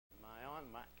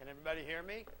Can everybody hear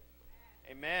me?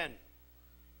 Amen.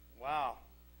 Wow.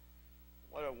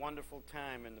 What a wonderful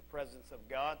time in the presence of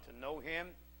God to know Him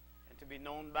and to be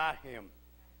known by Him.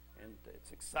 And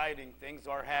it's exciting. Things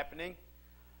are happening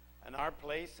in our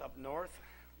place up north,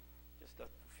 just a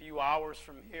few hours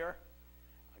from here.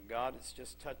 God is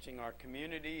just touching our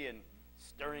community and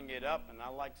stirring it up. And I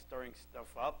like stirring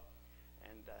stuff up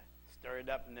and stir it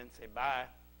up and then say bye.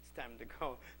 It's time to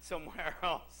go somewhere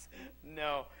else.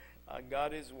 No,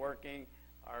 God is working.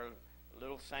 Our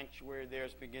little sanctuary there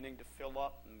is beginning to fill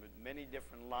up and with many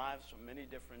different lives from many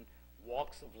different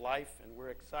walks of life, and we're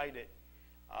excited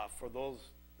for those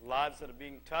lives that are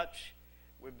being touched.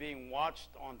 We're being watched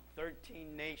on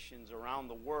 13 nations around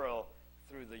the world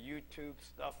through the YouTube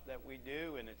stuff that we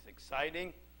do, and it's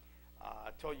exciting. I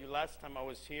told you last time I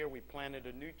was here, we planted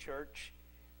a new church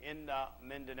in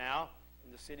Mindanao,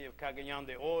 in the city of Cagayan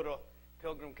de Oro,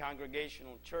 Pilgrim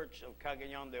Congregational Church of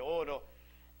Cagayan de Oro.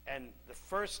 And the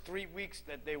first 3 weeks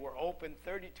that they were open,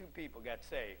 32 people got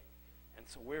saved. And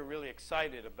so we're really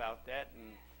excited about that. And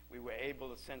we were able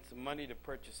to send some money to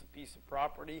purchase a piece of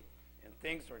property. And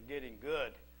things are getting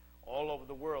good all over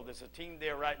the world. There's a team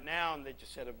there right now, and they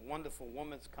just had a wonderful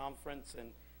women's conference. And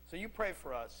so you pray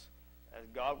for us as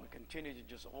God will continue to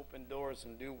just open doors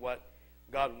and do what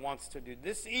God wants to do.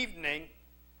 This evening,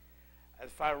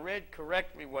 if I read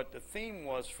correctly what the theme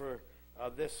was for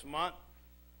this month,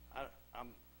 I'm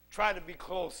trying to be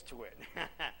close to it.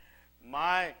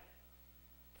 My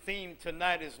theme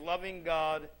tonight is loving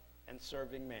God and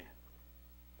serving man.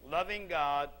 Loving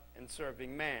God and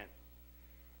serving man.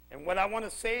 And what I want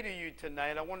to say to you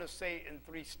tonight, I want to say in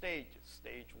 3 stages.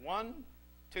 Stage 1,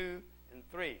 2, and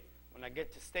 3. When I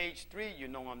get to stage 3, you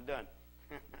know I'm done.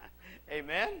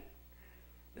 Amen?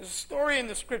 There's a story in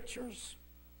the scriptures.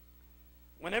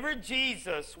 Whenever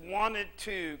Jesus wanted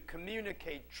to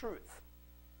communicate truth,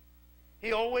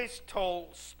 He always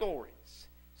told stories.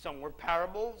 Some were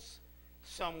parables,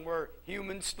 some were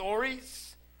human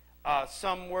stories,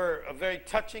 some were very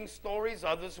touching stories,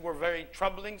 others were very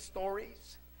troubling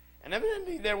stories. And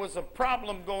evidently there was a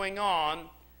problem going on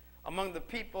among the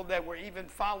people that were even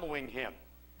following Him.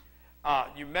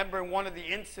 You remember one of the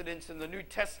incidents in the New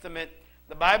Testament,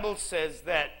 the Bible says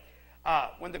that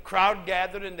when the crowd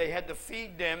gathered and they had to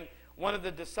feed them, one of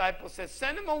the disciples said,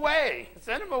 send him away.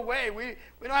 Send him away. We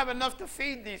don't have enough to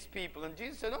feed these people. And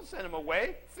Jesus said, don't send them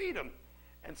away. Feed them.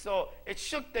 And so it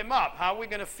shook them up. How are we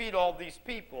going to feed all these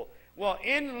people? Well,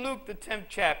 in Luke, the 10th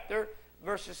chapter,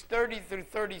 verses 30 through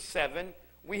 37,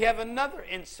 we have another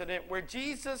incident where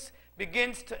Jesus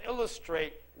begins to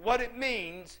illustrate what it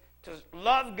means to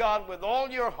love God with all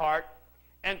your heart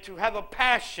and to have a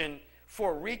passion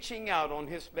for reaching out on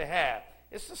His behalf.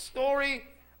 It's the story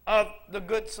of the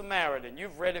Good Samaritan.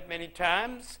 You've read it many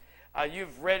times.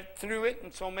 You've read through it,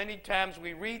 and so many times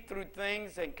we read through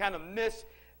things and kind of miss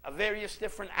various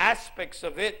different aspects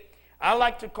of it. I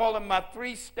like to call it my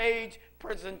 3-stage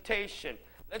presentation.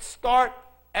 Let's start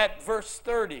at verse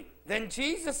 30. Then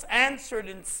Jesus answered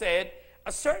and said,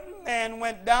 a certain man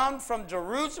went down from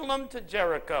Jerusalem to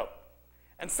Jericho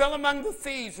and fell among the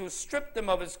thieves, who stripped him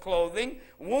of his clothing,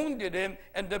 wounded him,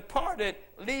 and departed,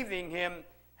 leaving him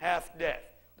half dead.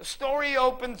 The story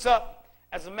opens up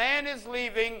as a man is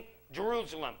leaving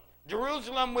Jerusalem.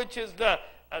 Jerusalem, which is the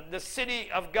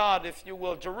city of God, if you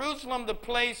will. Jerusalem, the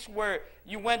place where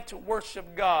you went to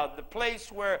worship God. The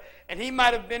place where, and he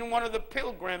might have been one of the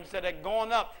pilgrims that had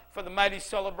gone up for the mighty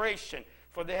celebration.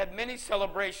 For they had many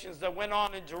celebrations that went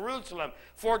on in Jerusalem.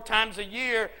 4 times a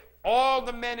year, all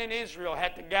the men in Israel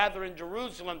had to gather in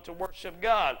Jerusalem to worship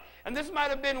God. And this might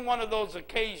have been one of those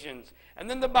occasions. And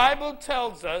then the Bible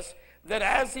tells us that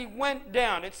as he went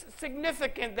down, it's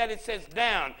significant that it says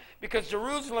down, because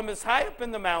Jerusalem is high up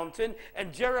in the mountain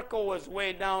and Jericho was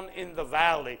way down in the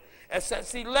valley.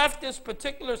 As he left this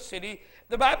particular city,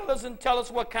 the Bible doesn't tell us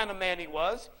what kind of man he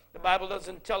was. The Bible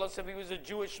doesn't tell us if he was a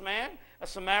Jewish man, a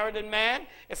Samaritan man,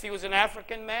 if he was an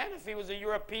African man, if he was a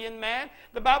European man.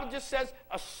 The Bible just says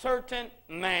a certain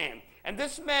man. And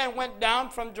this man went down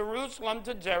from Jerusalem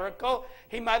to Jericho.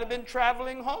 He might have been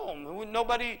traveling home.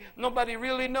 Nobody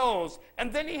really knows.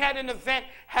 And then he had an event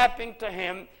happen to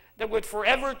him that would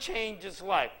forever change his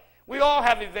life. We all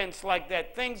have events like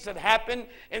that, things that happen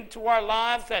into our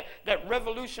lives that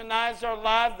revolutionize our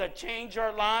lives, that change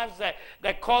our lives,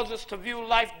 that cause us to view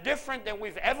life different than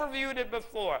we've ever viewed it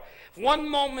before. One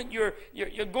moment you're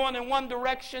going in one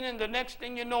direction, and the next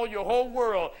thing you know, your whole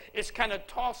world is kind of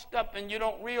tossed up, and you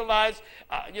don't realize,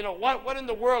 what in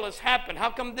the world has happened? How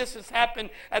come this has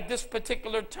happened at this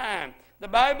particular time? The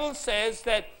Bible says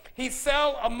that he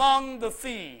fell among the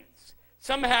thieves.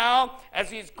 Somehow,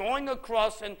 as he's going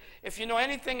across, and if you know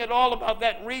anything at all about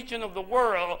that region of the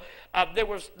world,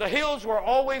 the hills were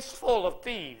always full of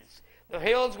thieves. The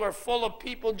hills were full of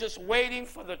people just waiting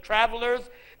for the travelers,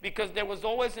 because there was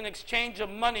always an exchange of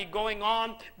money going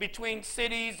on between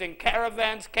cities and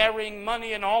caravans carrying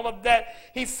money and all of that.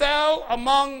 He fell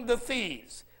among the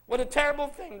thieves. What a terrible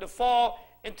thing to fall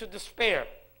into despair.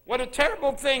 What a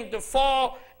terrible thing to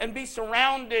fall and be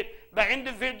surrounded by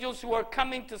individuals who are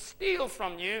coming to steal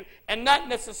from you and not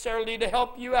necessarily to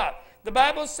help you out. The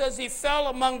Bible says he fell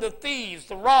among the thieves,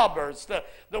 the robbers,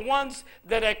 the ones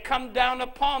that had come down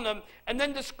upon him. And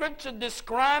then the scripture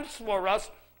describes for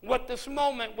us what this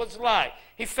moment was like.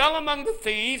 He fell among the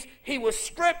thieves, he was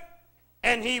stripped,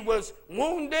 and he was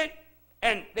wounded,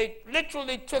 and they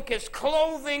literally took his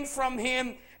clothing from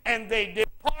him, and they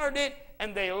departed,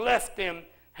 and they left him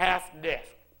half dead.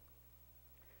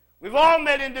 We've all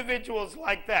met individuals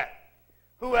like that,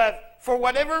 who have, for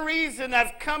whatever reason,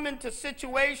 have come into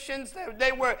situations that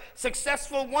they were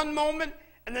successful one moment,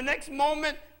 and the next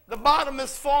moment, the bottom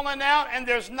is falling out, and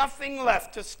there's nothing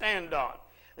left to stand on.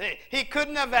 He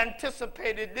couldn't have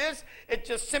anticipated this. It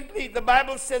just simply, the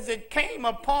Bible says, it came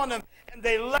upon him, and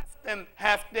they left him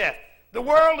half dead. The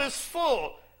world is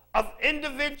full of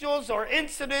individuals or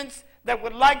incidents that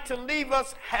would like to leave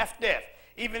us half dead.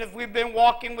 Even if we've been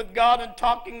walking with God and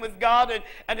talking with God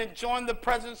and enjoying the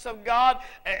presence of God,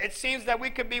 it seems that we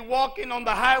could be walking on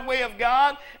the highway of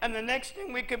God, and the next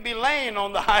thing we could be laying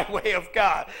on the highway of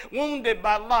God, wounded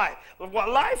by life. But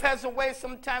life has a way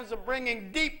sometimes of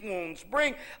bringing deep wounds,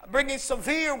 bringing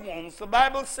severe wounds. The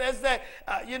Bible says that,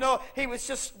 he was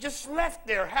just left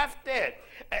there half dead.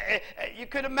 You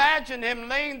could imagine him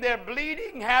laying there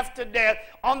bleeding half to death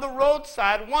on the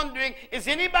roadside, wondering, is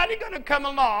anybody going to come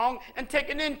along and take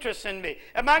an interest in me?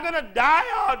 Am I going to die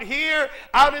out here,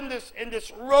 out in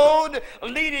this road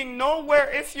leading nowhere,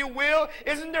 if you will?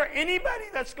 Isn't there anybody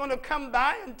that's going to come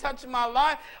by and touch my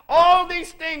life? All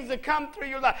these things that come through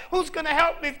your life. Who's going to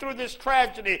help me through this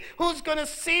tragedy? Who's going to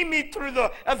see me through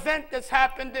the event that's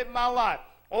happened in my life?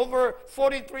 Over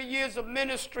 43 years of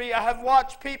ministry, I have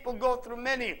watched people go through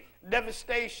many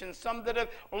devastation. Some that have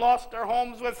lost their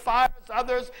homes with fires,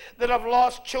 others that have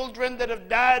lost children that have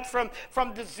died from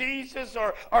diseases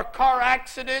or car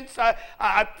accidents.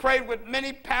 I prayed with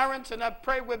many parents, and I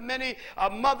prayed with many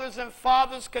mothers and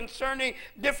fathers concerning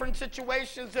different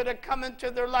situations that have come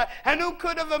into their life. And who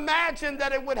could have imagined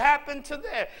that it would happen to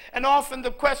them? And often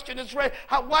the question is raised,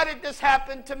 why did this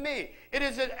happen to me? It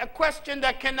is a question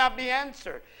that cannot be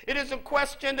answered. It is a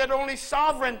question that only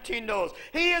sovereignty knows.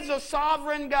 He is a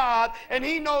sovereign God, and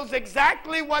he knows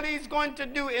exactly what he's going to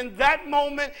do in that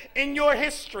moment in your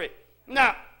history.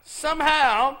 Now,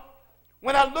 somehow,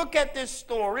 when I look at this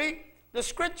story, the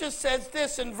scripture says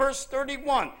this in verse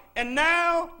 31, and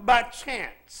now by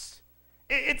chance.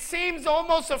 It seems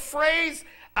almost a phrase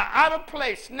out of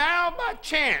place. Now by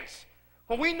chance.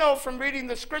 Well, we know from reading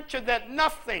the scripture that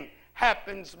nothing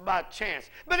happens by chance.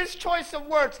 But it's choice of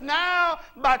words. Now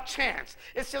by chance.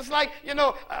 It's just like,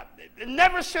 it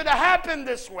never should have happened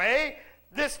this way.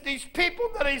 These people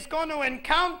that he's going to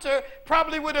encounter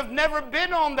probably would have never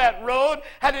been on that road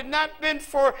had it not been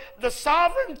for the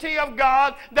sovereignty of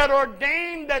God that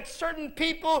ordained that certain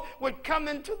people would come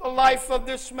into the life of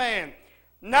this man.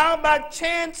 Now by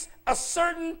chance, a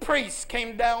certain priest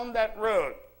came down that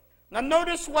road. Now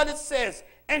notice what it says.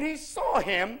 And he saw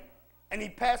him, and he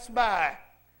passed by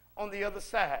on the other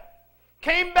side.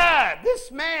 Came by, this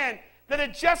man that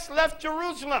had just left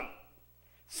Jerusalem.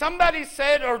 Somebody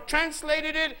said or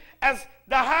translated it as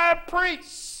the high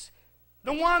priest.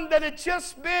 The one that had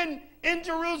just been in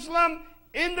Jerusalem,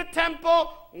 in the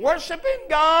temple, worshiping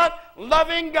God,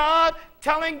 loving God,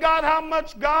 telling God how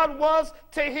much God was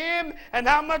to him and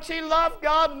how much he loved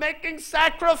God, making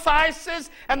sacrifices.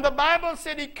 And the Bible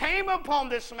said he came upon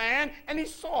this man and he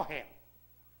saw him.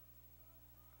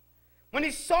 When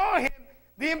he saw him,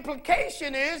 the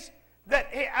implication is that,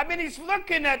 he's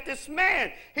looking at this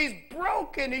man. He's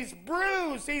broken, he's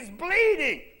bruised, he's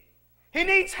bleeding. He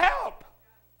needs help.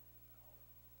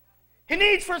 He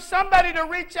needs for somebody to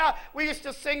reach out. We used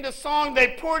to sing the song,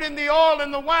 they poured in the oil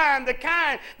and the wine, the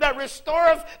kind that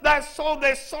restoreth thy soul.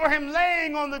 They saw him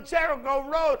laying on the Jericho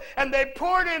road, and they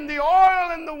poured in the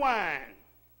oil and the wine.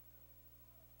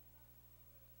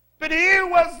 But here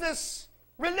was this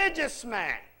religious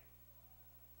man,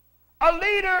 a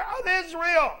leader of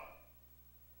Israel,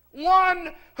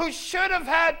 one who should have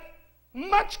had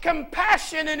much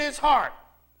compassion in his heart.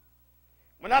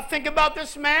 When I think about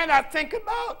this man, I think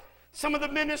about some of the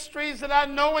ministries that I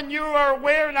know and you are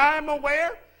aware and I am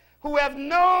aware, who have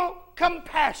no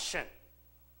compassion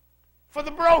for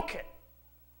the broken.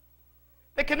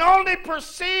 They can only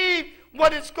perceive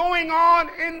what is going on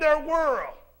in their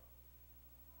world.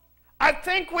 I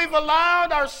think we've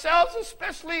allowed ourselves,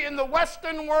 especially in the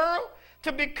Western world,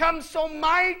 to become so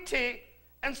mighty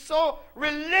and so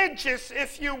religious,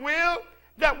 if you will,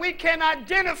 that we can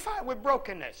identify with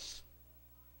brokenness.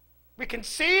 We can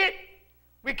see it,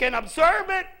 we can observe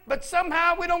it, but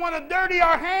somehow we don't want to dirty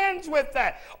our hands with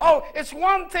that. Oh, it's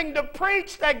one thing to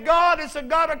preach that God is a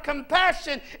God of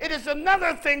compassion. It is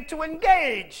another thing to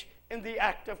engage in the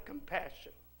act of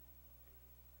compassion.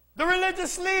 The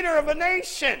religious leader of a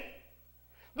nation,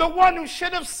 the one who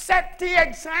should have set the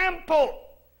example,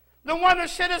 the one who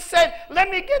should have said,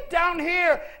 let me get down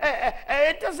here.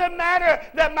 It doesn't matter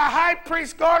that my high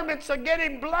priest garments are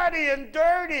getting bloody and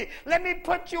dirty. Let me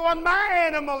put you on my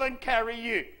animal and carry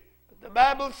you. But the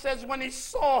Bible says when he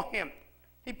saw him,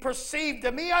 he perceived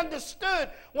him. He understood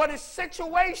what his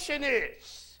situation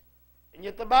is. And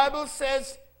yet the Bible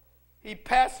says he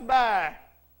passed by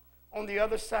on the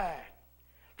other side.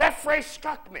 That phrase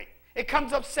struck me. It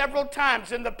comes up several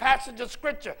times in the passage of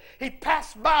Scripture. He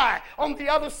passed by on the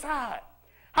other side.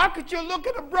 How could you look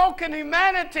at a broken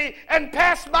humanity and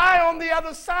pass by on the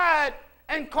other side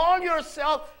and call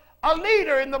yourself a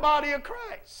leader in the body of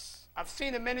Christ? I've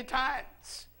seen it many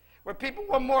times where people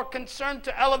were more concerned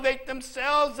to elevate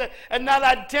themselves and not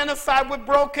identify with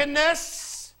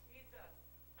brokenness.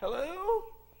 Hello?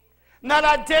 Not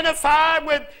identify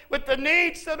with the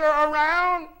needs that are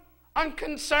around.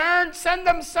 Unconcerned, send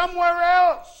them somewhere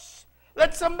else.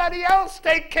 Let somebody else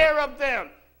take care of them.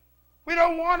 We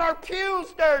don't want our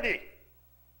pews dirty.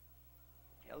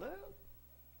 Hello?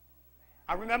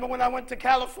 I remember when I went to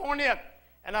California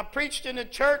and I preached in a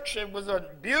church. It was a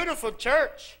beautiful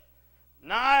church.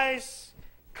 Nice,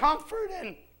 comfort.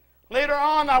 And later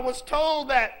on I was told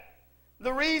that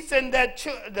the reason that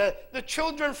the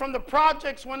children from the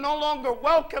projects were no longer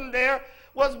welcome there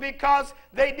was because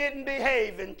they didn't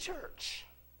behave in church.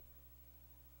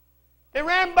 They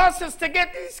ran buses to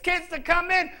get these kids to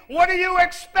come in. What do you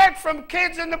expect from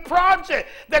kids in the project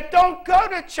that don't go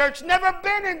to church, never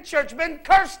been in church, been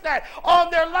cursed at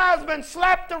all their lives, been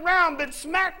slapped around, been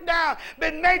smacked down,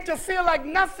 been made to feel like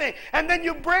nothing, and then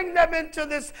you bring them into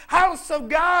this house of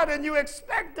God and you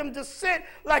expect them to sit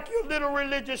like your little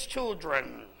religious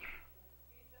children.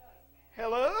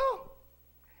 Hello?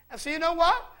 And so you know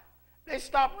what? They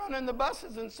stopped running the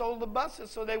buses and sold the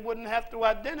buses so they wouldn't have to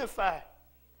identify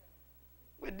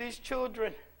with these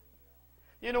children.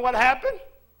 You know what happened?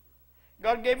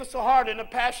 God gave us a heart and a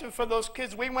passion for those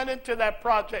kids. We went into that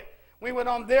project. We went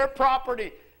on their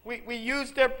property. We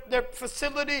used their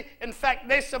facility. In fact,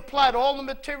 they supplied all the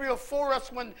material for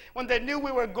us when they knew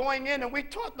we were going in. And we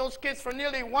taught those kids for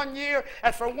nearly 1 year.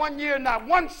 And for 1 year, not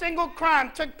one single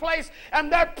crime took place in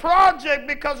that project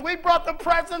because we brought the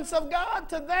presence of God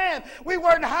to them. We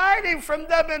weren't hiding from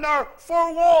them in our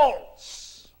four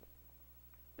walls.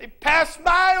 They passed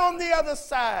by on the other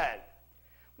side.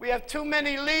 We have too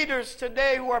many leaders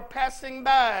today who are passing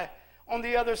by on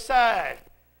the other side.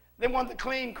 They want the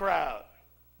clean crowd.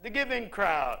 The giving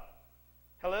crowd.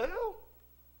 Hello?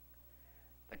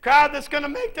 The crowd that's going to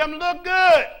make them look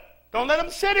good. Don't let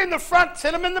them sit in the front.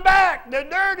 Sit them in the back. They're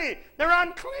dirty. They're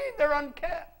unclean. They're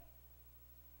unkept.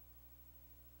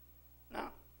 Now,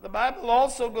 the Bible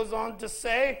also goes on to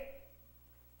say,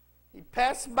 he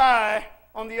passed by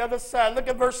on the other side. Look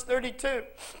at verse 32.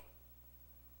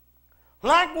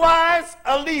 Likewise,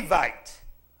 a Levite,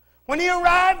 when he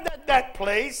arrived at that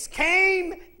place,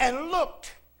 came and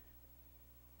looked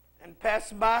and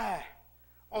passed by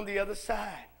on the other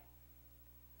side.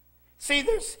 See,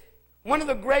 there's one of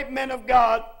the great men of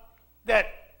God that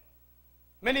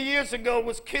many years ago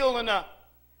was killed in a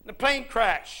plane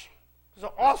crash. He was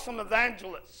an awesome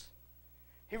evangelist.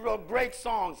 He wrote great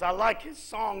songs. I like his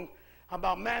song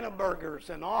about manna burgers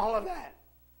and all of that.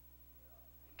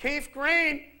 Keith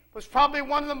Green was probably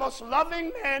one of the most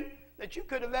loving men that you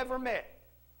could have ever met.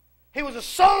 He was a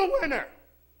soul winner.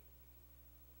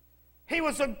 He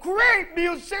was a great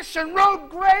musician, wrote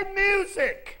great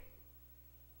music,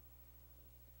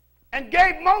 and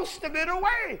gave most of it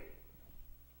away.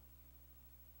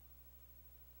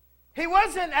 He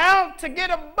wasn't out to get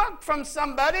a buck from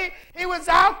somebody. He was,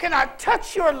 how can I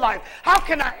touch your life? How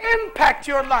can I impact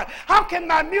your life? How can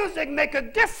my music make a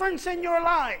difference in your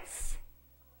life?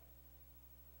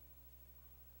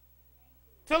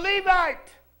 The Levite,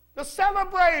 the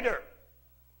celebrator,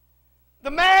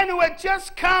 the man who had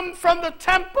just come from the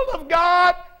temple of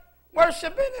God,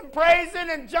 worshiping and praising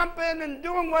and jumping and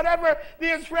doing whatever the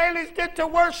Israelis did to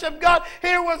worship God.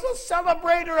 Here was a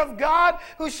celebrator of God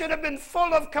who should have been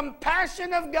full of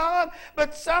compassion of God,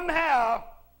 but somehow,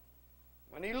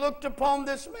 when he looked upon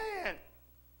this man,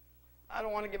 I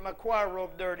don't want to get my choir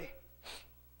robe dirty.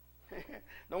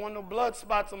 Don't want no blood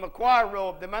spots on my choir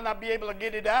robe. They might not be able to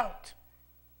get it out.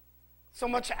 So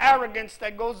much arrogance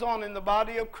that goes on in the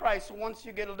body of Christ once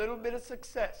you get a little bit of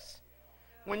success.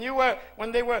 When they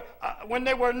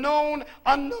were known,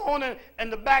 unknown, in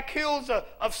the back hills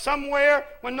of somewhere,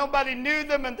 when nobody knew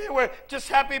them, and they were just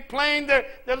happy playing their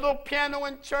little piano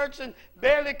in church and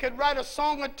barely could write a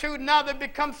song or two, now they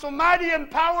become so mighty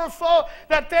and powerful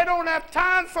that they don't have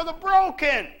time for the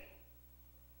broken.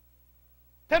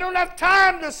 They don't have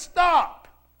time to stop.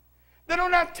 They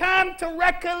don't have time to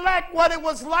recollect what it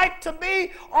was like to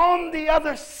be on the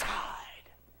other side.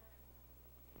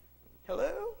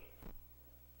 Hello?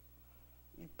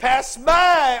 You pass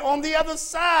by on the other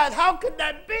side. How could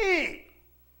that be?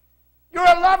 You're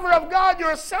a lover of God.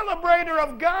 You're a celebrator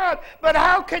of God. But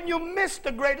how can you miss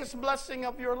the greatest blessing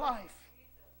of your life?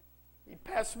 You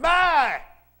pass by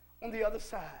on the other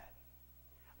side.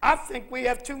 I think we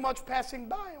have too much passing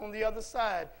by on the other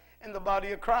side in the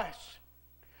body of Christ.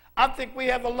 I think we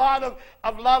have a lot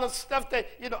of stuff that,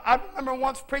 I remember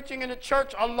once preaching in a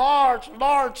church, a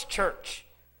large church,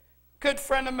 good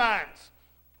friend of mine's.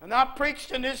 And I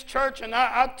preached in his church, and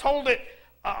I told it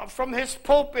from his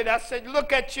pulpit. I said,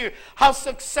 look at you, how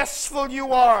successful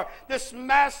you are. This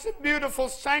massive, beautiful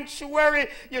sanctuary.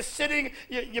 You're sitting,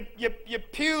 your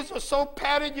pews are so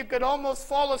padded you could almost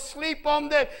fall asleep on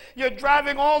them. You're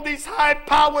driving all these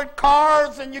high-powered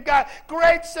cars, and you got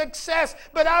great success.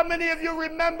 But how many of you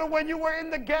remember when you were in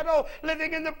the ghetto,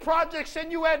 living in the projects,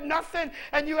 and you had nothing,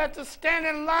 and you had to stand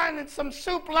in line in some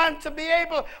soup line to be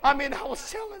able, I was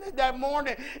selling it that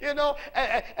morning,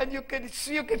 and you could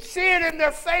see it in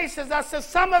their faces. I said,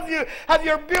 some of you have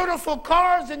your beautiful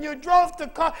cars, and you drove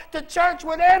to church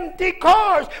with empty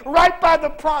cars right by the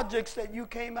projects that you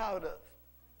came out of.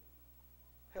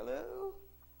 Hello?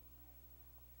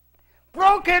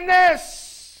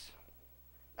 Brokenness.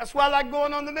 That's why I like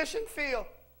going on the mission field.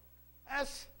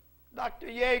 Ask Dr.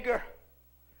 Yeager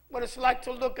what it's like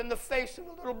to look in the face of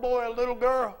a little boy, a little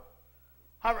girl.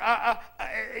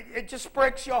 It just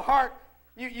breaks your heart.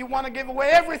 You want to give away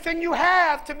everything you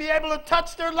have to be able to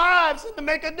touch their lives and to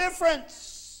make a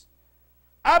difference.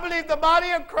 I believe the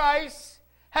body of Christ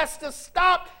has to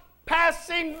stop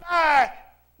passing by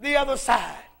the other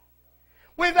side.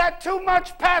 We've had too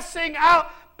much passing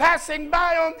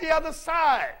by on the other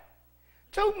side.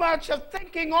 Too much of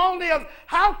thinking only of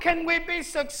how can we be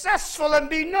successful and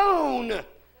be known,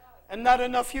 and not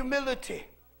enough humility,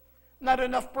 not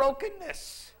enough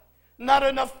brokenness, not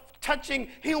enough touching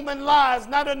human lives,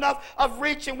 not enough of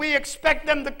reaching. We expect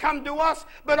them to come to us,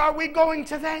 but are we going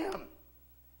to them?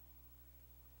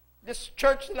 This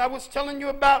church that I was telling you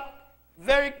about,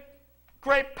 very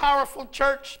great, powerful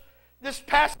church. This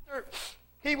pastor,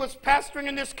 he was pastoring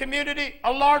in this community,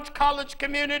 a large college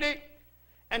community,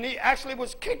 and he actually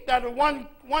was kicked out of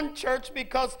one church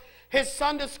because his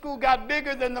Sunday school got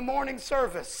bigger than the morning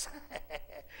service.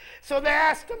 So they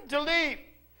asked him to leave.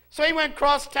 So he went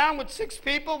across town with 6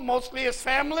 people, mostly his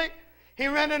family. He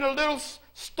rented a little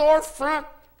storefront,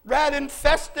 rat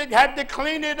infested, had to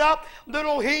clean it up,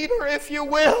 little heater, if you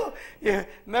will. Yeah,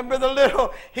 remember the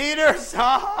little heaters?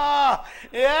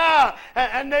 Yeah.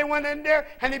 And they went in there,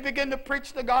 and he began to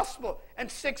preach the gospel.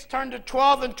 And 6 turned to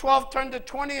 12, and 12 turned to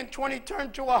 20, and 20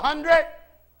 turned to 100.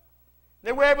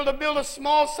 They were able to build a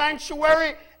small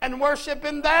sanctuary and worship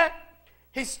in that.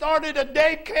 He started a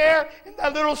daycare in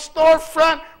that little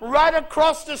storefront right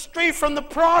across the street from the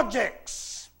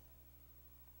projects.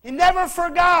 He never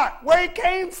forgot where he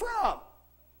came from.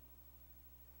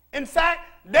 In fact,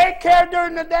 daycare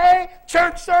during the day,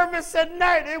 church service at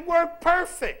night, it worked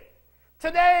perfect.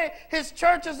 Today, his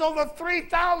church is over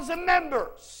 3,000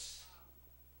 members.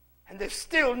 And they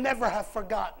still never have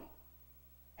forgotten.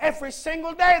 Every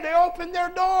single day, they open their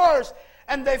doors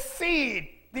and they feed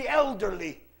the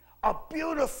elderly a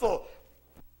beautiful,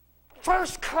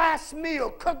 first-class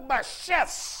meal cooked by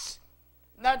chefs,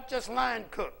 not just line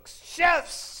cooks,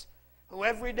 chefs who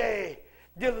every day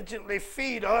diligently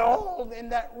feed all in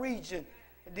that region,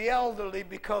 the elderly,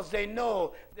 because they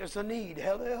know there's a need.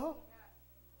 Hello?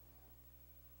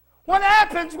 What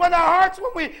happens when our hearts,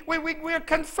 when we're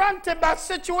confronted by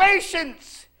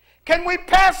situations? Can we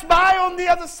pass by on the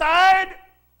other side?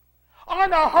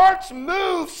 Aren't our hearts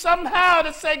moved somehow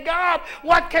to say, God,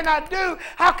 what can I do?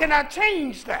 How can I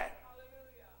change that?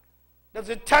 Does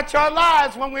it touch our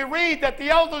lives when we read that the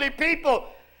elderly people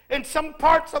in some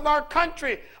parts of our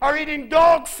country are eating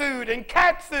dog food and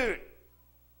cat food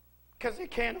because they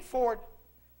can't afford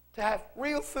to have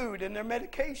real food in their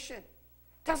medication?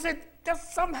 does it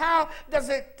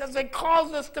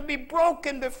cause us to be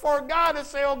broken before God and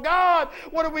say, oh God,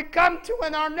 what have we come to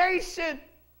in our nation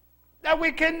that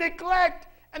we can neglect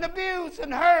and abuse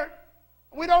and hurt?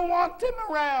 We don't want them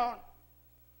around.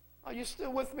 Are you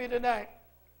still with me tonight?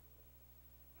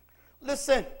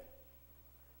 Listen,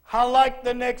 I like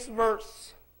the next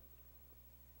verse.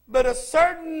 But a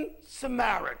certain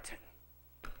Samaritan.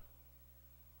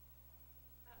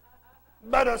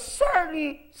 But a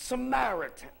certain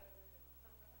Samaritan.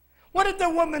 What did the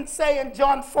woman say in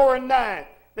John 4:9?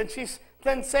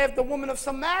 Then saith the woman of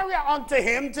Samaria unto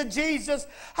him, to Jesus,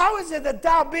 how is it that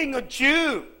thou, being a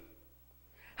Jew,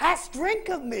 hast drink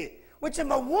of me, which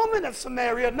am a woman of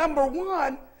Samaria? Number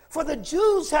one, for the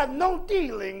Jews have no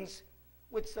dealings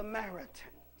with Samaritans.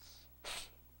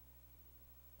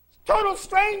 Total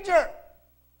stranger.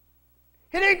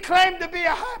 He didn't claim to be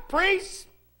a high priest.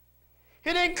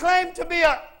 He didn't claim to be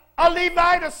a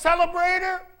Levite, a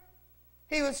celebrator.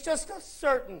 He was just a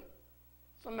certain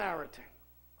Samaritan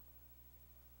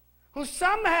who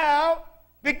somehow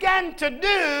began to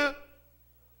do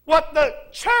what the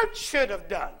church should have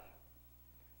done.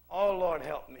 Oh, Lord,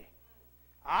 help me.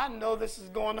 I know this is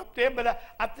going up there, but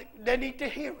I think they need to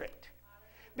hear it.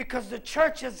 Because the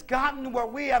church has gotten where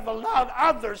we have allowed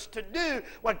others to do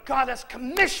what God has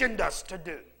commissioned us to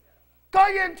do. Go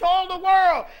ye into all the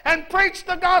world and preach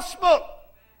the gospel.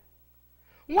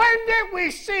 When did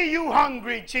we see you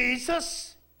hungry,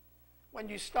 Jesus? When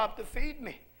you stopped to feed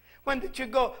me. When did you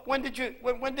go? When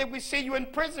did we see you in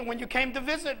prison? When you came to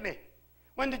visit me.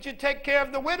 When did you take care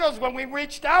of the widows? When we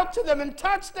reached out to them and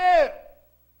touched them.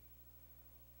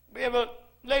 We have a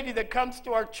lady that comes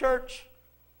to our church.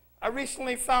 I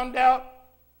recently found out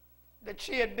that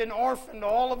she had been orphaned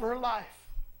all of her life.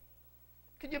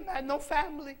 Could you imagine? No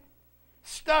family.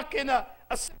 Stuck in a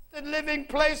assisted living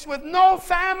place with no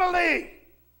family.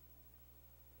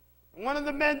 One of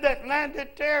the men that landed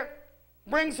there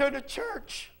brings her to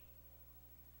church.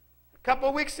 A couple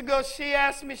of weeks ago, she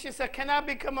asked me, she said, can I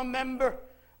become a member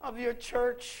of your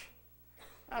church?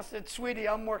 I said, sweetie,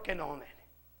 I'm working on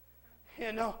it.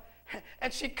 You know.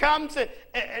 And she comes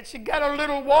and she got a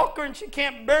little walker and she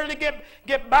can't barely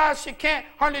get by. She can't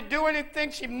hardly do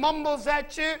anything. She mumbles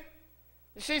at you.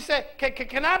 She said,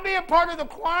 can I be a part of the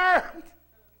choir?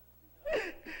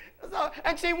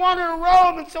 And she wanted a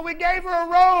robe, and so we gave her a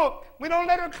robe. We don't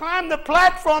let her climb the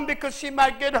platform because she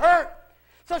might get hurt.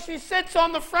 So she sits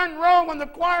on the front row. When the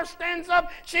choir stands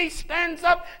up, she stands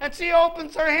up and she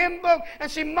opens her hymn book and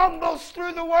she mumbles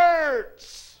through the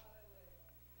words.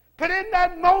 But in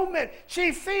that moment,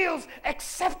 she feels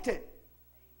accepted.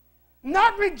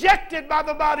 Not rejected by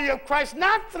the body of Christ,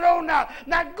 not thrown out,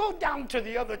 not go down to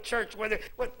the other church where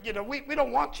we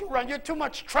don't want you around. You're too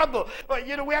much trouble. But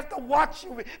we have to watch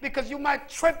you because you might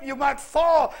trip, you might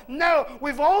fall. No,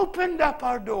 we've opened up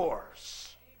our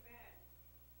doors.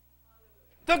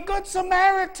 The Good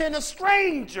Samaritan, a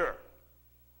stranger.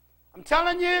 I'm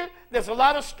telling you, there's a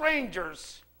lot of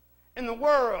strangers in the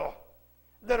world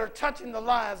that are touching the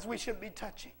lives we should be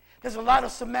touching. There's a lot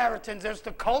of Samaritans. There's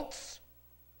the cults.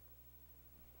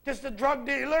 There's the drug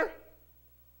dealer.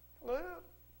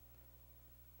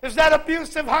 There's that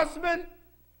abusive husband.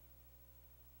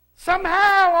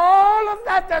 Somehow all of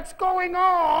that's going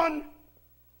on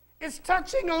is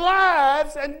touching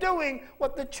lives and doing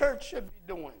what the church should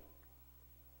be doing.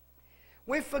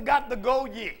 We forgot the go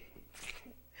ye.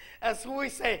 As we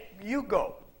say, you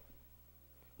go.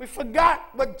 We forgot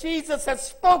what Jesus has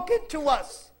spoken to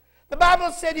us. The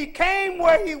Bible said he came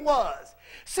where he was.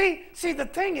 See, the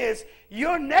thing is,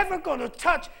 you're never going to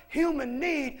touch human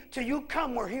need till you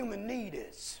come where human need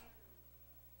is.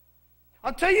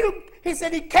 He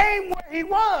said he came where he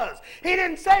was. He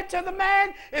didn't say to the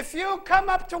man, if you come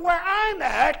up to where I'm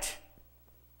at,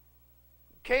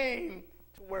 he came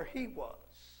to where he was.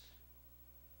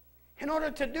 In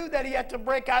order to do that, he had to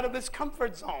break out of his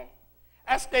comfort zone.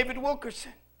 Ask David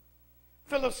Wilkerson.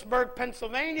 Phillipsburg,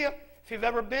 Pennsylvania. If you've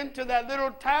ever been to that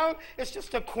little town, it's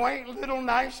just a quaint little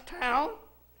nice town.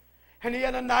 And he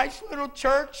had a nice little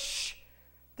church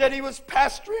that he was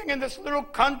pastoring in this little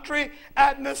country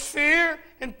atmosphere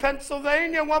in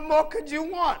Pennsylvania. What more could you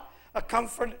want? A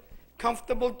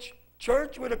comfortable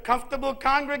church with a comfortable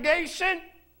congregation.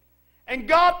 And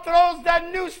God throws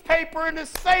that newspaper in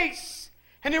his face.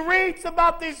 And he reads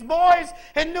about these boys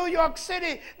in New York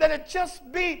City that had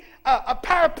just beat a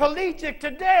paraplegic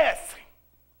to death.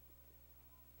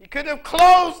 He could have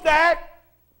closed that.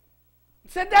 He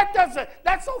said,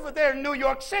 that's over there in New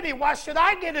York City. Why should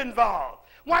I get involved?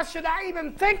 Why should I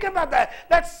even think about that?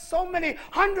 That's so many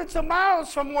hundreds of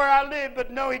miles from where I live.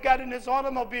 But no, he got in his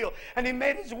automobile and he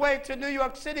made his way to New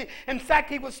York City. In fact,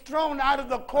 he was thrown out of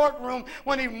the courtroom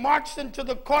when he marched into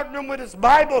the courtroom with his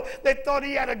Bible. They thought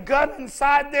he had a gun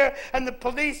inside there, and the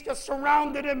police just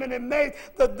surrounded him, and it made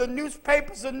the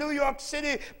newspapers of New York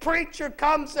City. Preacher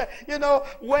comes,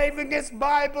 waving his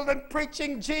Bible and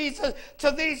preaching Jesus to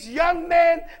these young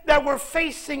men that were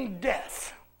facing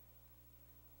death.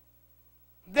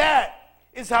 That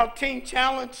is how Teen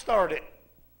Challenge started.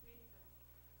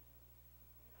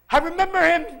 I remember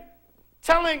him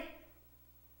telling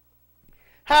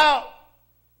how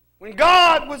when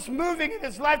God was moving in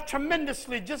his life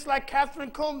tremendously, just like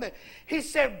Catherine Coleman, he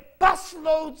said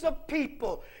busloads of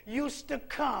people used to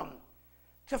come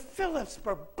to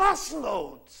Phillipsburg,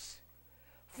 busloads,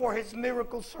 for his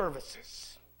miracle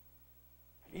services.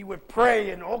 He would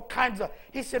pray and all kinds of,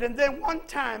 he said, and then one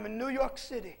time in New York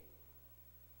City,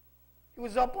 he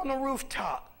was up on a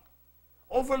rooftop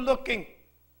overlooking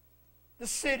the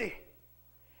city.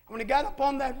 And when he got up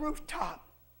on that rooftop,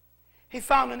 he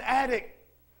found an addict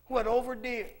who had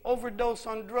overdosed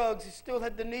on drugs. He still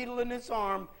had the needle in his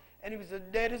arm, and he was as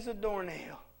dead as a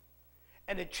doornail.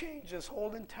 And it changed his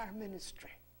whole entire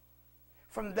ministry.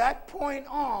 From that point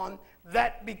on,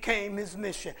 that became his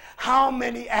mission. How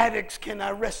many addicts can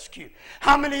I rescue?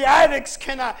 How many addicts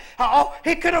can I...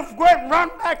 he could have run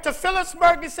back to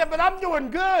Phillipsburg. He said, but I'm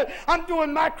doing good. I'm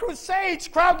doing my crusades.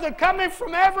 Crowds are coming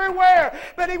from everywhere.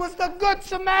 But he was the good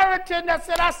Samaritan that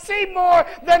said, I see more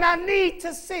than I need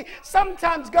to see.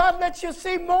 Sometimes God lets you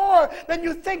see more than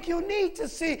you think you need to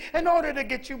see in order to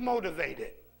get you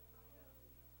motivated.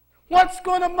 What's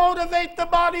going to motivate the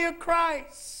body of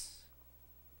Christ?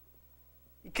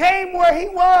 He came where he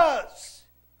was.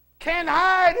 Can't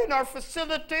hide in our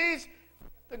facilities.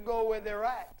 To go where they're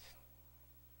at.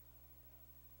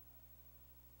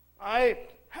 I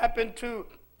happened to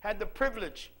had the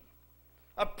privilege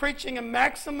of preaching in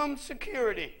maximum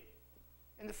security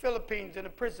in the Philippines in a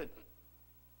prison.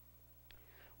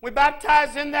 We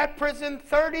baptized in that prison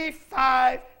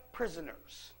 35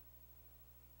 prisoners,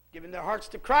 giving their hearts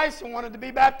to Christ and wanted to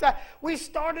be baptized. We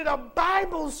started a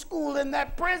Bible school in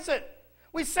that prison.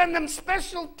 We send them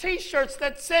special T-shirts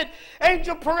that said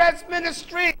Angel Perez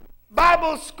Ministry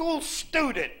Bible School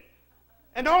Student.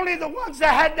 And only the ones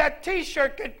that had that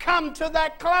T-shirt could come to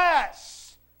that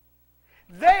class.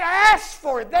 They asked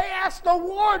for it. They asked the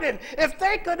warden if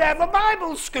they could have a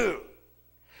Bible school.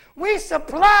 We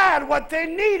supplied what they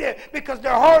needed because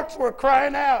their hearts were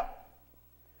crying out.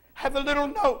 I have a little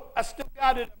note. I still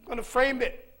got it. I'm going to frame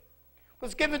it. It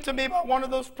was given to me by one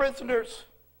of those prisoners.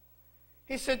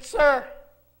 He said, sir,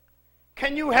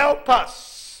 can you help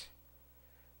us?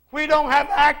 We don't have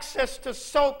access to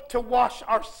soap to wash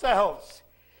ourselves.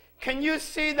 Can you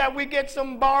see that we get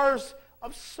some bars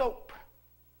of soap?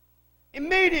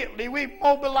 Immediately we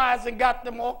mobilized and got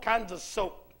them all kinds of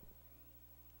soap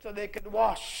so they could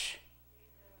wash.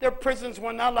 Their prisons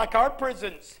were not like our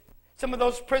prisons. Some of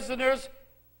those prisoners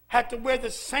had to wear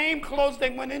the same clothes they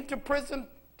went into prison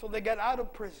till they got out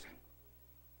of prison.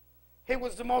 It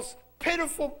was the most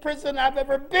pitiful prison I've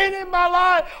ever been in my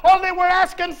life. All they were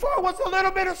asking for was a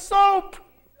little bit of soap.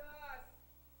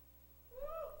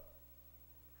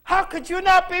 How could you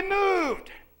not be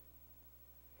moved?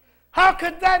 How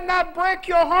could that not break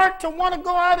your heart to want to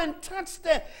go out and touch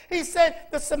that? He said,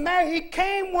 he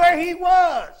came where he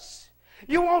was.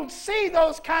 You won't see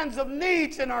those kinds of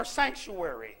needs in our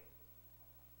sanctuary.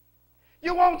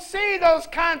 You won't see those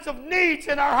kinds of needs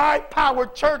in our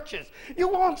high-powered churches. You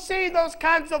won't see those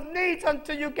kinds of needs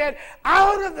until you get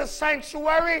out of the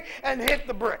sanctuary and hit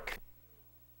the brick.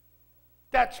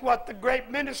 That's what the great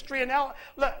ministry in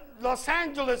Los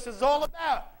Angeles is all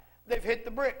about. They've hit the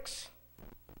bricks.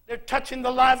 They're touching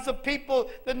the lives of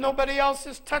people that nobody else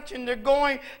is touching. They're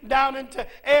going down into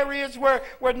areas where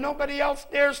nobody else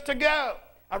dares to go.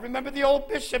 I remember the old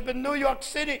bishop in New York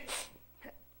City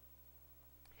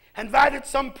invited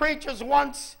some preachers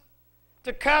once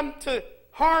to come to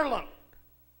Harlem,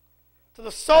 to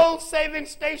the soul-saving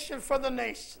station for the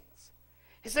nations.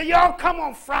 He said, y'all come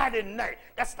on Friday night.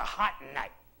 That's the hot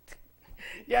night.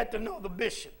 You had to know the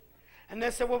bishop. And they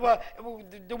said, well,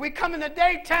 do we come in the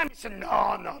daytime? He said,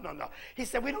 no. He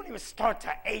said, we don't even start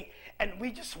till 8, and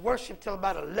we just worship till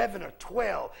about 11 or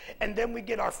 12, and then we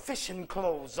get our fishing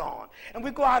clothes on, and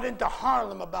we go out into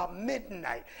Harlem about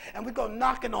midnight, and we go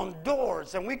knocking on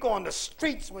doors, and we go on the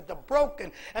streets with the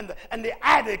broken and the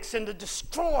addicts and the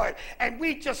destroyed, and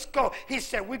we just go, he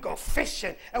said, we go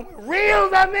fishing, and we reel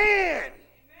them in.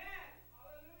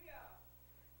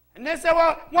 And they said,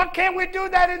 well, why can't we do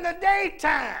that in the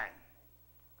daytime?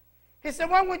 He said,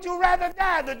 when would you rather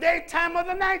die, the daytime or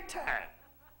the nighttime?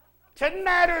 Doesn't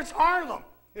matter, it's Harlem.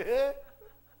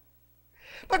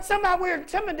 But somehow we're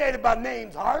intimidated by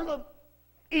names. Harlem,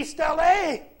 East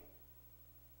L.A.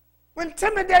 We're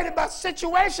intimidated by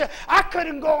situation. I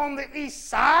couldn't go on the east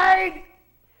side.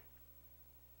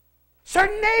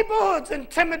 Certain neighborhoods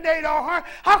intimidate our heart.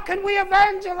 How can we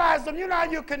evangelize them? You know how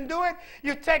you can do it?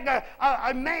 You take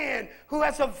a man who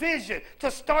has a vision to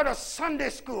start a Sunday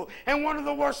school in one of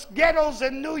the worst ghettos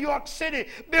in New York City,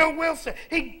 Bill Wilson.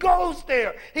 He goes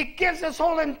there. He gives his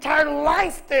whole entire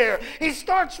life there. He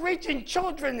starts reaching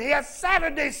children. He has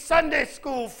Saturday Sunday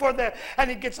school for them, and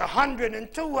he gets 100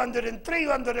 and 200 and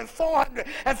 300 and 400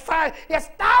 and 500. He has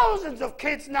thousands of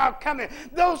kids now coming.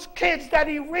 Those kids that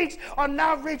he reached are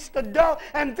now reached the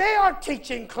and they are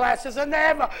teaching classes, and they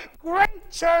have a great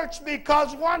church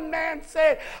because one man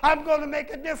said, I'm going to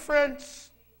make a difference.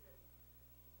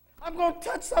 I'm going to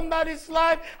touch somebody's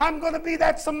life. I'm going to be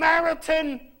that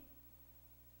Samaritan.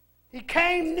 He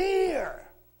came near.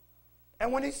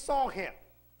 And when he saw him,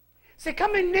 see,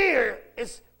 coming near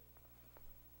is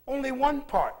only one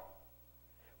part.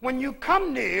 When you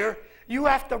come near, you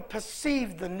have to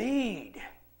perceive the need.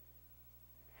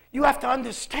 You have to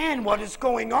understand what is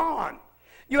going on.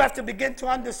 You have to begin to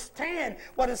understand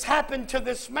what has happened to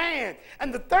this man.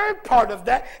 And the third part of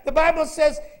that, the Bible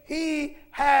says he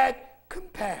had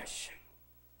compassion.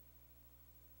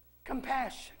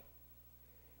 Compassion.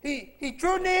 He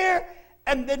drew near,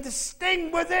 and the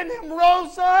sting within him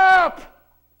rose up.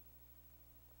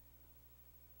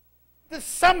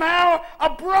 Somehow a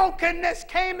brokenness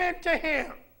came into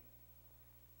him.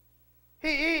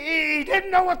 He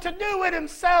didn't know what to do with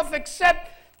himself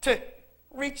except to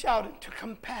reach out into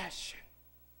compassion.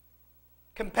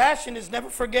 Compassion is never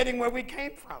forgetting where we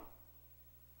came from.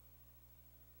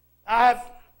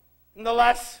 In the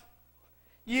last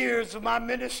years of my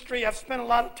ministry, I've spent a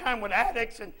lot of time with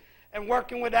addicts and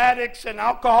working with addicts and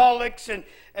alcoholics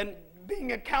and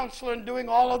being a counselor and doing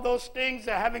all of those things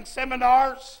and having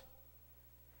seminars.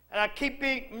 And I keep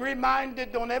being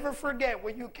reminded, don't ever forget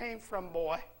where you came from,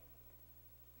 boy.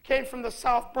 Came from the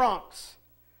South Bronx,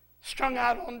 strung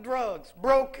out on drugs,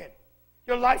 broken.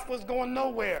 Your life was going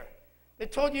nowhere. They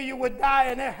told you would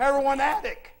die in a heroin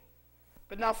addict.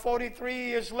 But now 43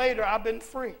 years later, I've been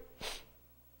free.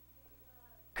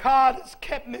 God has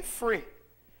kept me free.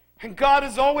 And God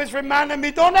is always reminding me,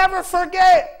 don't ever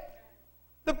forget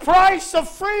the price of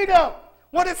freedom.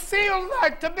 What it feels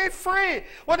like to be free.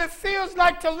 What it feels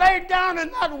like to lay down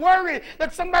and not worry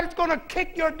that somebody's going to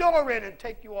kick your door in and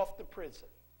take you off to prison.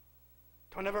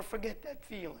 Don't ever forget that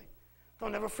feeling.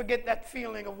 Don't ever forget that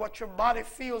feeling of what your body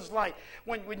feels like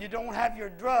when you don't have your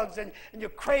drugs and you're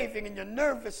craving and you're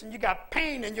nervous and you got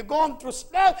pain and you're going through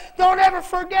stuff. Don't ever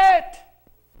forget.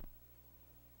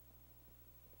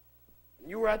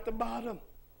 You were at the bottom.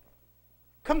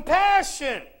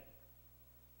 Compassion.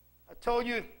 I told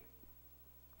you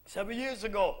several years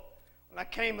ago when I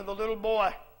came with a little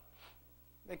boy.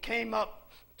 They came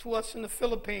up to us in the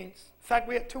Philippines. In fact,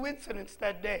 we had 2 incidents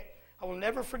that day. I will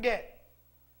never forget.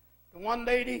 The one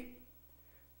lady,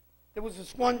 there was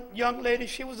this one young lady,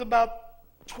 she was about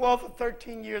 12 or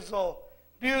 13 years old.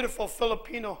 Beautiful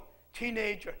Filipino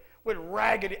teenager with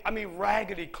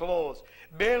raggedy clothes.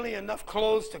 Barely enough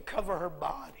clothes to cover her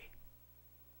body.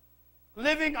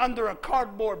 Living under a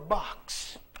cardboard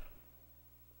box.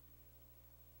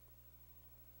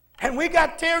 And we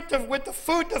got there with the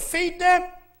food to feed them.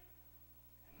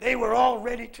 They were all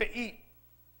ready to eat.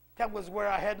 That was where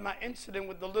I had my incident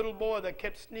with the little boy that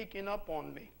kept sneaking up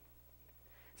on me.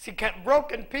 See,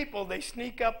 broken people, they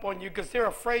sneak up on you because they're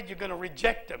afraid you're going to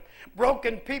reject them.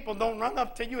 Broken people don't run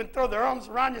up to you and throw their arms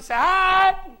around you and say,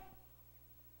 hi!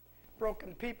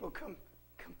 Broken people come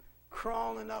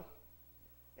crawling up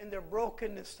in their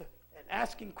brokenness and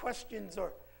asking questions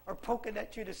or poking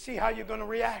at you to see how you're going to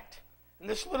react. And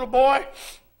this little boy,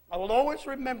 I will always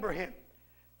remember him.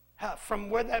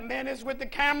 From where that man is with the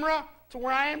camera to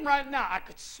where I am right now, I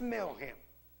could smell him.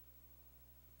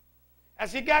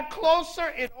 As he got closer,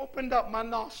 it opened up my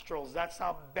nostrils. That's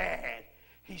how bad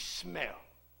he smelled.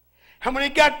 And when he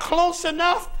got close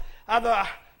enough, I thought,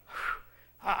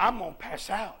 I'm going to pass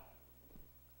out.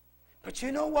 But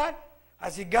you know what?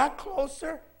 As he got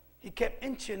closer, he kept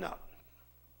inching up.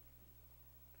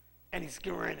 And he's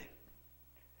grinning.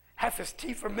 Half his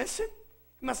teeth are missing.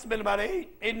 He must have been about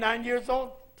 8, 9 years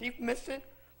old. Teeth missing.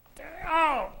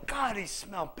 Oh, God, he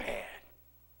smelled bad.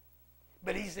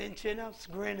 But he's inching up,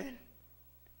 grinning.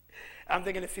 I'm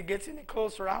thinking if he gets any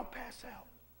closer, I'll pass out.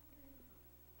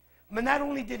 But not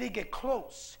only did he get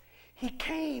close, he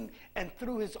came and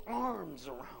threw his arms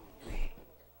around me.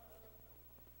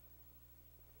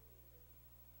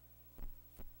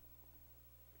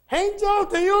 Angel,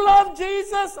 do you love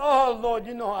Jesus? Oh, Lord,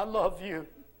 you know I love you.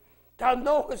 Thou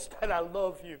knowest that I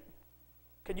love you.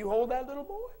 Can you hold that little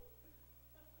boy?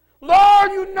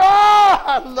 Lord, you know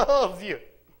I love you.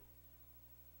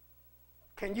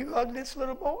 Can you hug this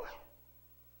little boy?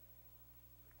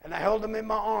 And I held him in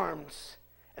my arms.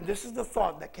 And this is the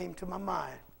thought that came to my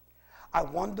mind. I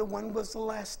wonder when was the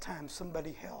last time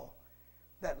somebody held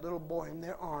that little boy in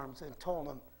their arms and told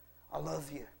him, I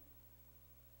love you.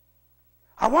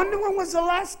 I wonder when was the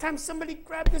last time somebody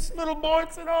grabbed this little boy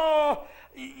and said, oh,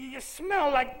 you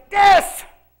smell like death,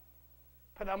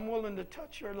 but I'm willing to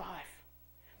touch your life.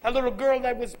 That little girl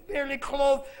that was barely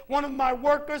clothed, one of my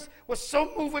workers was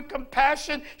so moved with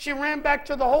compassion, she ran back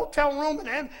to the hotel room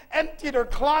and emptied her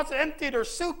closet, emptied her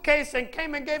suitcase, and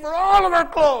came and gave her all of her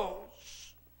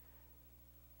clothes.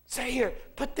 Say, here,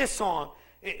 put this on.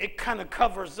 It kind of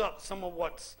covers up some of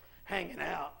what's hanging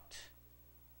out.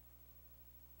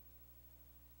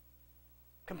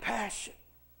 Compassion.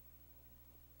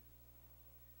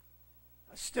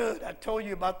 I told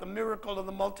you about the miracle of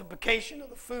the multiplication of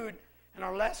the food in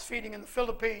our last feeding in the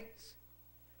Philippines.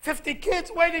 50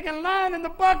 kids waiting in line and the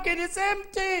bucket is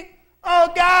empty. Oh,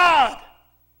 God.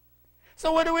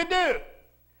 So what do?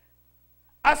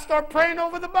 I start praying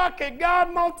over the bucket.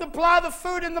 God, multiply the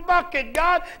food in the bucket.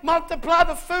 God, multiply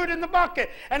the food in the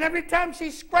bucket. And every time she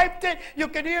scraped it, you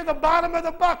could hear the bottom of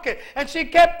the bucket. And she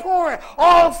kept pouring.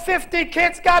 All 50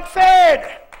 kids got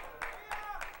fed.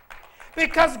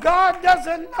 Because God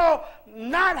doesn't know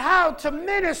not how to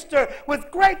minister with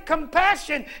great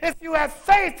compassion. If you have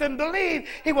faith and believe,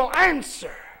 He will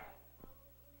answer.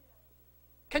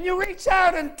 Can you reach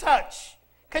out and touch?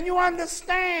 Can you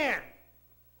understand?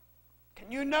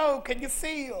 Can you know? Can you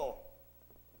feel?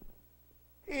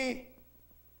 The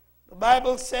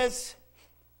Bible says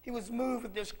He was moved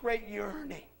with this great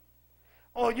yearning.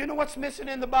 Oh, you know what's missing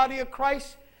in the body of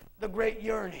Christ? The great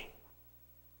yearning.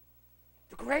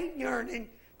 The great yearning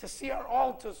to see our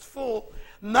altars full,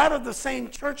 not of the same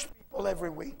church people every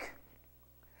week,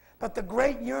 but the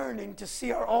great yearning to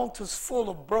see our altars full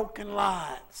of broken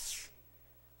lives.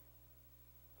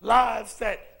 Lives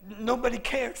that nobody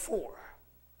cared for.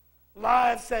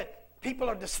 Lives that people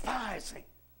are despising.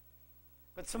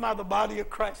 But somehow the body of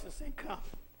Christ is saying, come.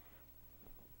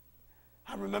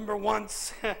 I remember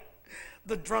once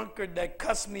the drunkard that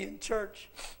cussed me in church.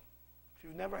 If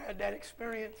you've never had that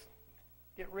experience,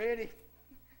 get ready.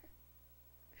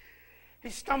 He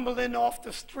stumbled in off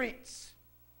the streets.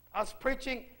 I was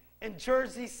preaching in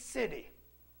Jersey City.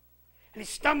 And he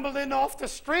stumbled in off the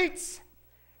streets,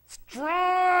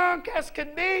 drunk as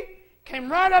could be,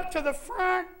 came right up to the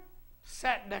front,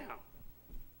 sat down.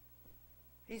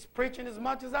 He's preaching as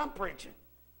much as I'm preaching.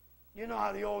 You know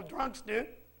how the old drunks do.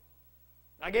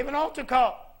 I gave an altar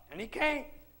call, and he came.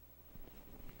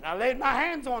 And I laid my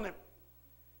hands on him.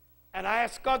 And I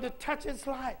asked God to touch his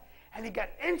life. And he got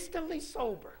instantly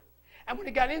sober. And when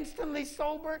he got instantly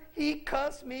sober, he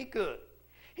cussed me good.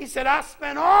 He said, I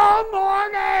spent all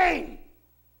morning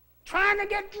trying to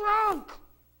get drunk.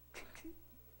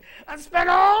 I spent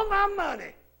all my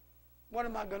money. What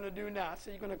am I going to do now? I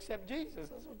said, you're going to accept Jesus.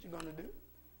 That's what you're going to do.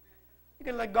 You're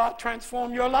going to let God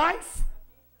transform your life.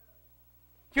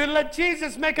 You're going to let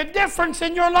Jesus make a difference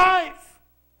in your life.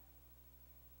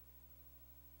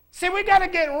 See, we got to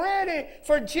get ready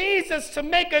for Jesus to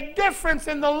make a difference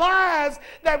in the lives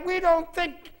that we don't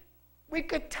think we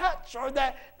could touch or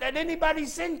that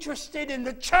anybody's interested in.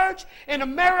 The church in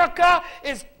America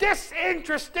is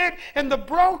disinterested in the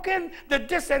broken, the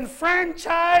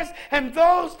disenfranchised, and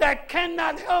those that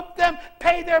cannot help them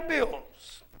pay their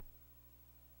bills.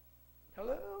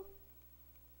 Hello?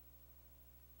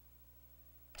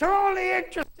 They're only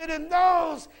interested in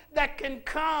those that can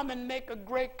come and make a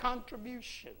great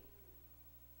contribution.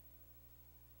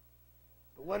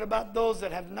 But what about those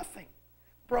that have nothing?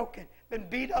 Broken, been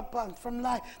beat up on from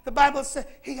life. The Bible says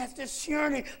he has this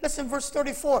yearning. Listen, verse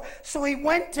 34. So he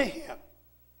went to him.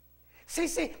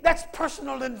 See, that's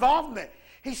personal involvement.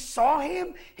 He saw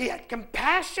him. He had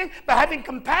compassion. But having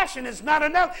compassion is not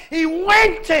enough. He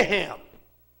went to him.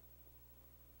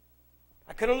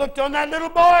 I could have looked on that little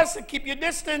boy and said, keep your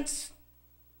distance.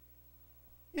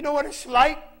 You know what it's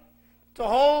like to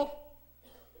hold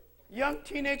a young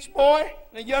teenage boy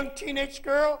and a young teenage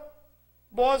girl?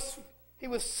 Boys, he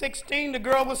was 16, the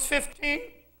girl was 15,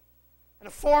 and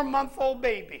a 4-month-old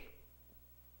baby.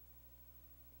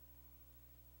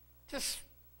 Just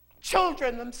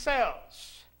children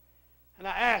themselves. And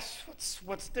I asked,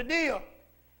 what's the deal?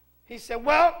 He said,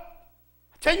 well,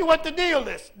 I'll tell you what the deal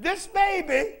is. This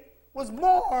baby was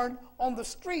born on the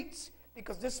streets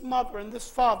because this mother and this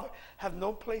father have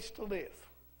no place to live.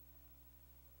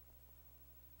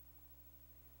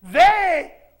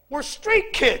 They were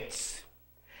street kids.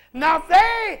 Now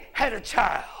they had a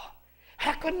child.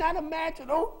 I could not imagine,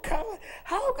 oh God,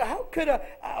 how could a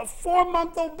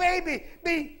 4-month-old baby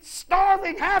be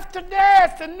starving half to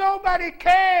death and nobody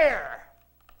care?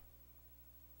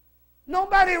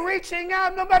 Nobody reaching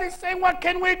out, nobody saying, what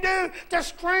can we do to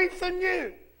strengthen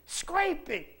you?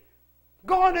 Scraping,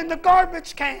 going in the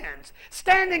garbage cans,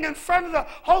 standing in front of the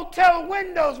hotel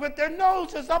windows with their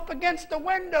noses up against the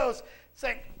windows,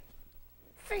 saying,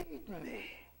 feed me.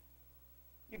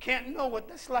 You can't know what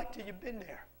that's like till you've been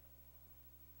there.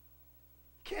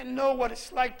 You can't know what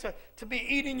it's like to be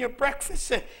eating your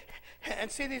breakfast and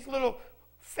see these little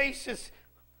faces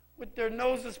with their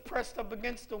noses pressed up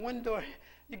against the window.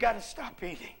 You got to stop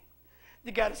eating.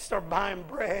 You got to start buying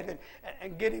bread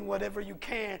and getting whatever you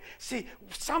can. See,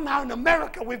 somehow in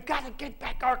America, we've got to get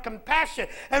back our compassion.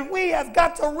 And we have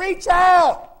got to reach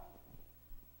out.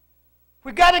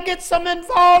 We've got to get some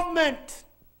involvement.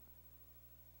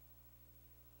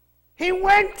 He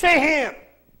went to him.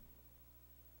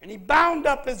 And he bound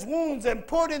up his wounds and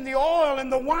poured in the oil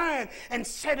and the wine and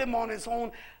set him on his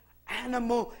own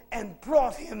animal and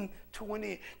brought him to an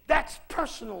inn. That's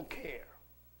personal care.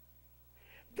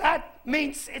 That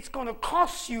means it's going to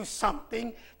cost you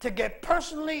something to get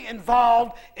personally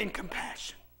involved in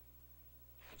compassion.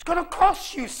 It's going to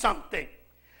cost you something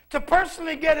to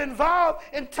personally get involved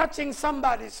in touching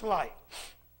somebody's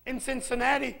life. In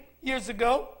Cincinnati years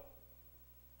ago,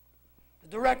 the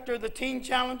director of the Teen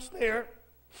Challenge there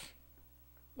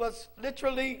was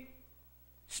literally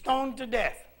stoned to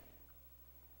death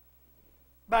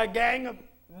by a gang of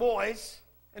boys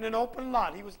in an open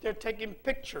lot. He was there taking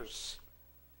pictures.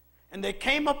 And they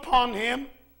came upon him,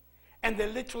 and they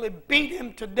literally beat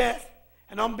him to death.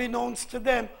 And unbeknownst to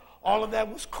them, all of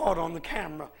that was caught on the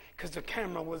camera, because the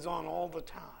camera was on all the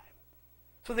time.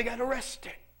 So they got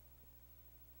arrested.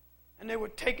 And they were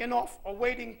taken off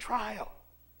awaiting trial.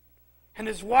 And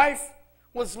his wife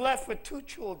was left with 2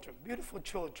 children, beautiful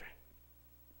children.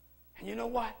 And you know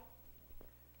what?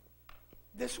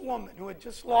 This woman who had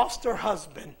just lost her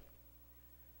husband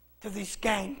to these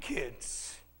gang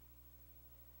kids,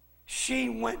 she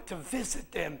went to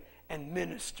visit them and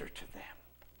minister to them.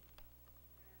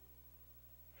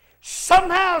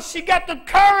 Somehow she got the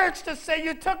courage to say,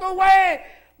 you took away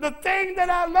the thing that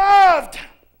I loved.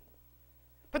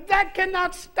 But that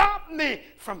cannot stop me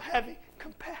from having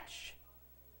compassion.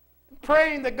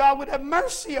 Praying that God would have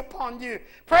mercy upon you.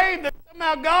 Praying that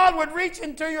somehow God would reach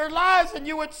into your lives and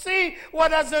you would see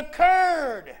what has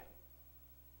occurred.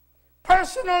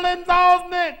 Personal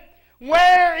involvement.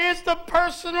 Where is the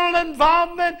personal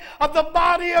involvement of the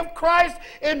body of Christ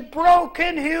in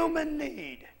broken human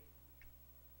need?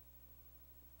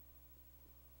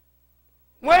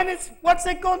 What's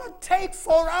it going to take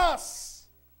for us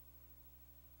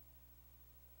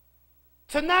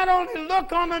to not only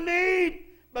look on a need,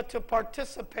 but to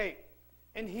participate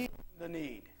in healing the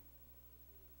need?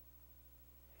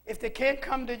 If they can't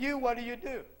come to you, what do? You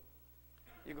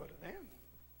go to them.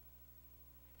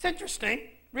 It's interesting.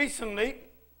 Recently,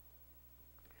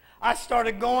 I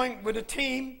started going with a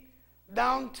team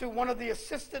down to one of the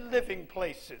assisted living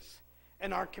places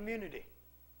in our community.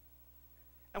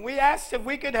 And we asked if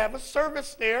we could have a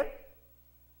service there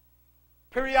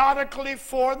periodically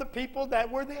for the people that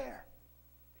were there.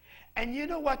 And you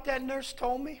know what that nurse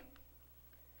told me?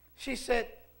 She said,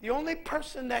 the only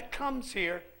person that comes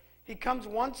here, he comes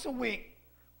once a week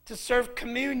to serve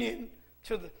communion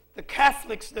to the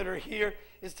Catholics that are here,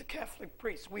 is the Catholic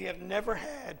priest. We have never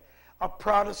had a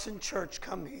Protestant church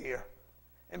come here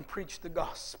and preach the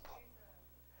gospel.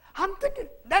 I'm thinking,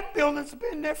 that building's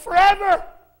been there forever.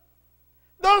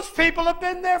 Those people have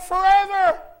been there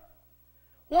forever.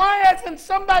 Why hasn't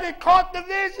somebody caught the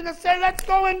vision and said, let's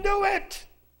go and do it?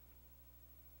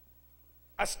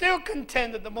 I still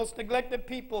contend that the most neglected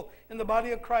people in the body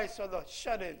of Christ are the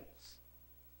shut-ins,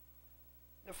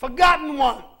 the forgotten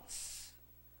ones,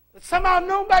 that somehow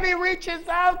nobody reaches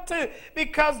out to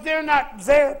because they're not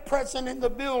there present in the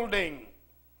building.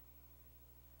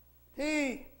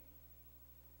 He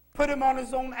put him on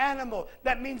his own animal.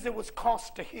 That means it was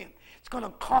cost to him. It's going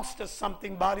to cost us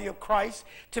something, body of Christ,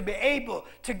 to be able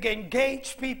to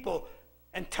engage people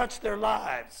and touch their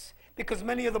lives, because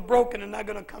many of the broken are not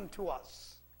going to come to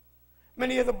us.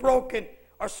 Many of the broken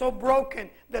are so broken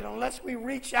that unless we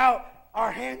reach out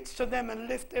our hands to them and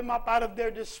lift them up out of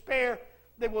their despair,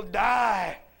 they will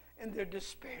die in their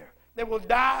despair. They will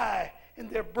die in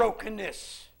their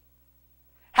brokenness.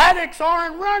 Addicts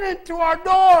aren't running to our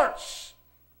doors.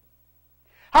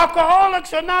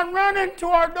 Alcoholics are not running to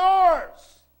our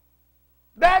doors.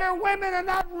 Battered women are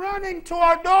not running to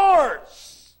our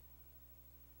doors.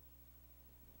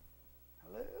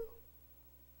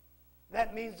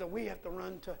 that means that we have to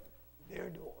run to their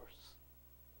doors.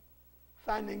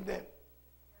 Finding them.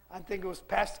 I think it was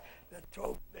Pastor that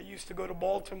told, they used to go to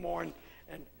Baltimore and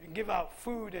give out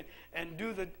food and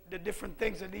do the different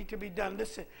things that need to be done.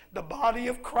 Listen, the body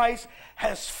of Christ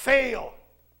has failed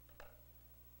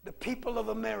the people of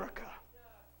America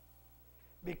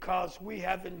because we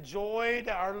have enjoyed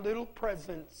our little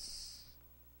presence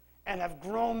and have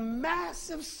grown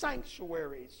massive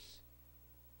sanctuaries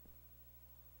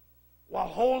while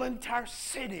whole entire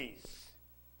cities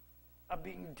are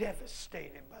being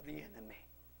devastated by the enemy.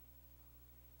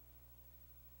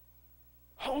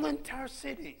 Whole entire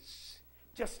cities.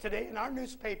 Just today in our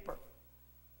newspaper,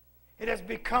 it has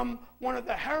become one of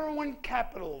the heroin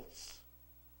capitals.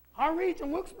 Our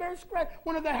region, Wilkes-Barre,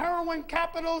 one of the heroin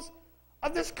capitals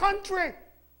of this country.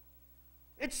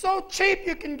 It's so cheap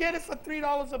you can get it for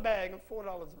 $3 a bag and $4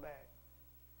 a bag.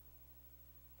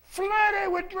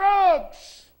 Flooded with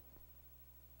drugs.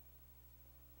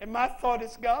 And my thought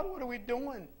is, God, what are we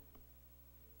doing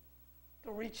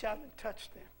to reach out and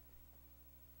touch them?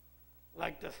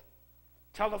 Like the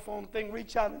telephone thing,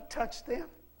 reach out and touch them.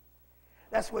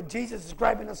 That's what Jesus is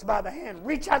grabbing us by the hand.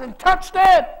 Reach out and touch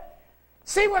them.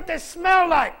 See what they smell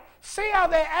like. See how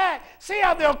they act. See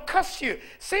how they'll cuss you.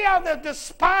 See how they'll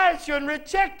despise you and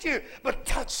reject you. But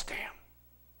touch them.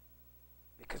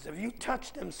 Because if you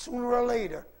touch them, sooner or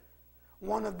later,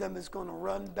 one of them is going to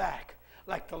run back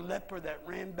like the leper that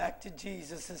ran back to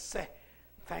Jesus and say,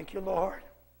 thank you, Lord,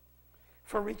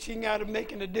 for reaching out and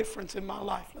making a difference in my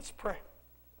life. Let's pray.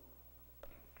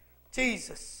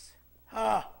 Jesus.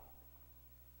 Oh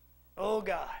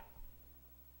God.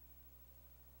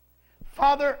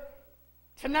 Father,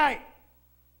 tonight,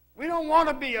 we don't want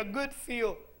to be a good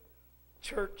feel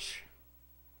church.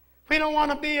 We don't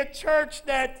want to be a church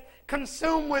that's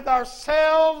consumed with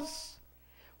ourselves.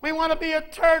 We want to be a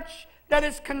church that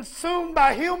is consumed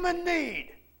by human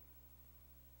need.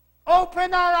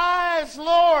 Open our eyes,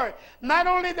 Lord, not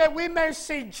only that we may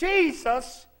see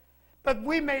Jesus, but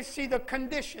we may see the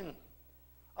condition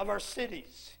of our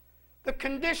cities, the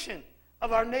condition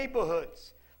of our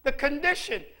neighborhoods, the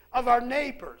condition of our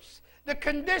neighbors, the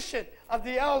condition of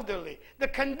the elderly, the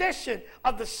condition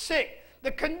of the sick,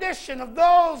 the condition of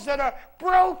those that are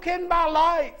broken by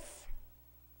life.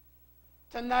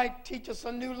 Tonight, teach us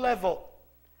a new level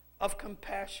of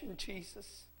compassion,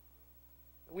 Jesus.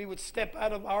 We would step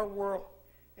out of our world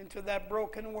into that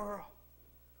broken world.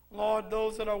 Lord,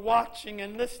 those that are watching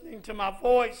and listening to my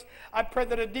voice, I pray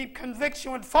that a deep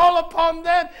conviction would fall upon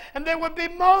them and they would be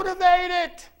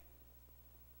motivated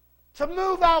to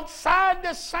move outside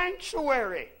the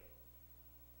sanctuary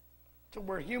to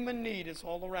where human need is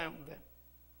all around them.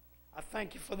 I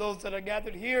thank you for those that are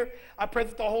gathered here. I pray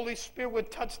that the Holy Spirit would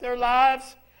touch their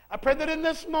lives. I pray that in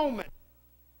this moment,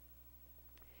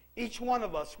 each one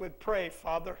of us would pray,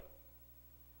 Father,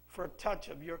 for a touch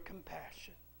of your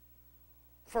compassion,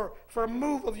 for a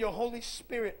move of your Holy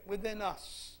Spirit within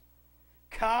us.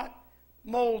 God,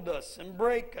 mold us and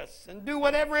break us and do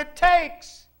whatever it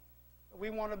takes. We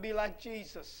want to be like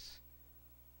Jesus,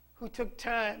 who took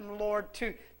time, Lord,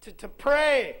 to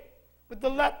pray with the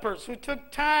lepers, who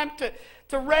took time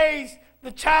to raise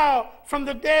the child from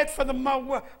the dead for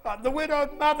the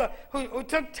widowed mother, who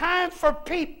took time for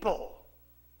people.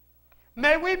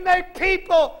 May we make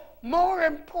people more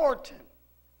important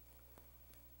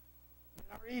than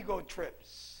our ego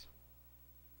trips.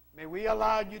 May we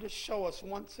allow you to show us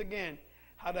once again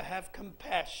how to have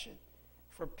compassion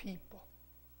for people.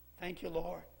 Thank you,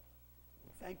 Lord.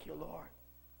 Thank you, Lord.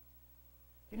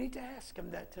 You need to ask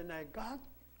him that tonight. God,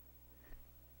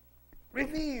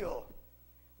 reveal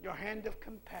your hand of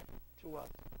compassion to us.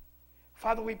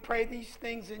 Father, we pray these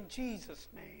things in Jesus'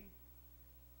 name.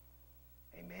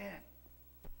 Amen.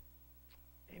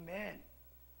 Amen.